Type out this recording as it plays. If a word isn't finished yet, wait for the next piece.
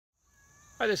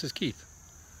Hi, this is Keith.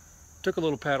 Took a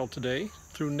little paddle today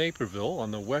through Naperville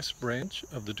on the west branch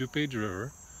of the DuPage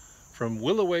River from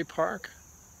Willoway Park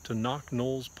to Knock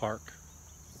Knolls Park.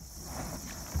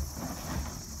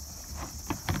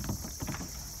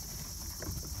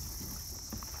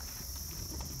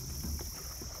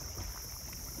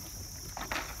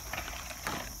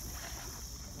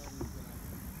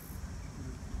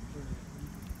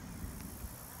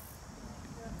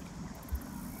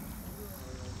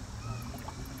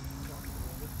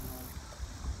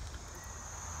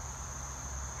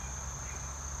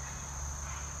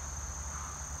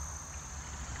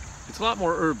 It's a lot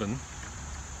more urban,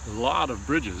 a lot of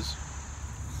bridges.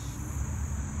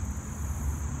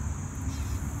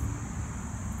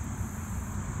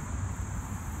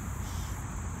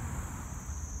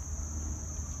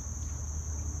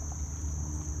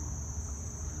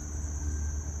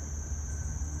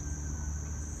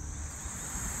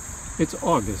 It's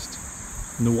August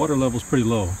and the water level's pretty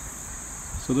low,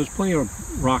 so there's plenty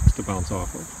of rocks to bounce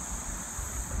off of.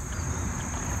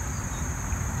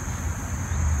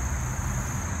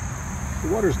 The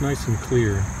water's nice and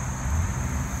clear.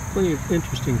 Plenty of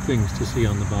interesting things to see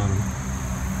on the bottom.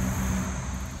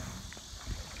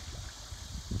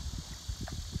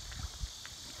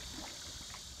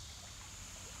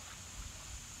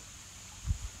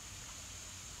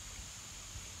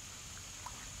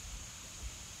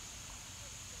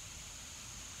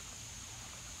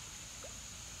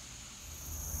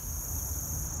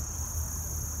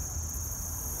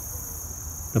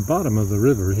 The bottom of the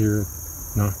river here at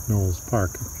Knock Knolls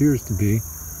Park appears to be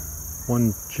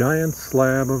one giant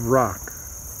slab of rock.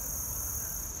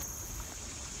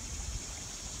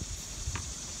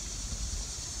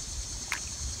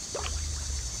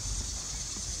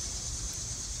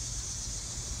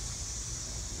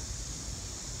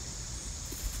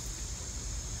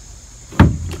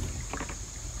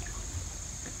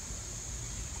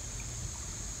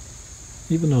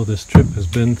 Even though this trip has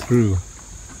been through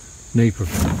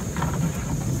Naperville,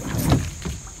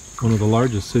 one of the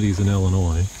largest cities in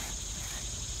Illinois,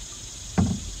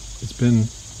 it's been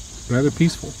rather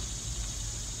peaceful.